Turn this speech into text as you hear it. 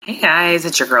Hey guys,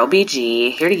 it's your girl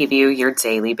BG here to give you your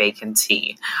daily bacon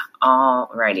tea.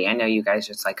 Alrighty, I know you guys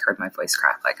just heard my voice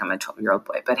crack like I'm a 12-year-old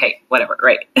boy, but hey, whatever,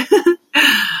 right?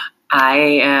 I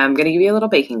am going to give you a little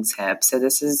baking tip. So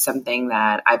this is something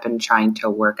that I've been trying to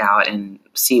work out and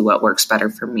see what works better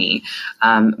for me.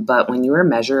 But when you are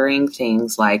measuring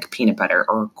things like peanut butter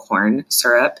or corn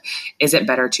syrup, is it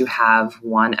better to have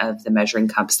one of the measuring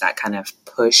cups that kind of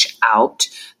push out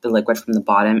the liquid from the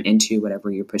bottom into whatever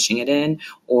you're pushing it in?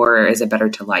 Or is it better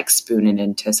to spoon it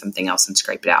into something else and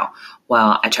scrape it out?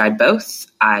 Well, I tried both.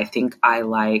 I think I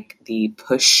like the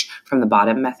push from the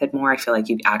bottom method more. I feel like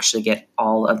you actually get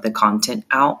all of the content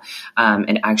out.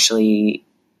 It actually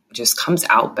just comes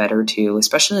out better too,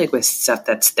 especially with stuff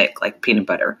that's thick, like peanut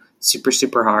butter. Super,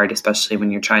 super hard, especially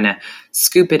when you're trying to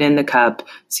scoop it in the cup,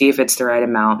 see if it's the right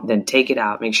amount, then take it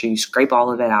out. Make sure you scrape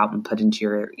all of it out and put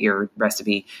into your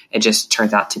recipe. It just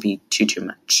turns out to be too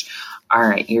much. All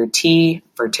right, your tea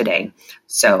for today.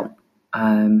 So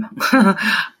I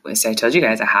told you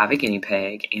guys I have a guinea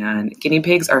pig, and guinea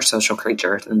pigs are social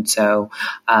creatures. And so,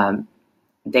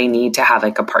 they need to have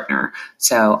a partner.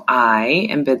 So I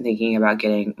have been thinking about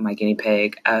getting my guinea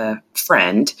pig a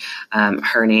friend.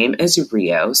 Her name is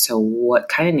Rio. So what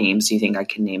kind of names do you think I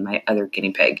can name my other guinea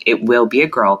pig? It will be a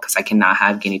girl because I cannot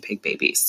have guinea pig babies.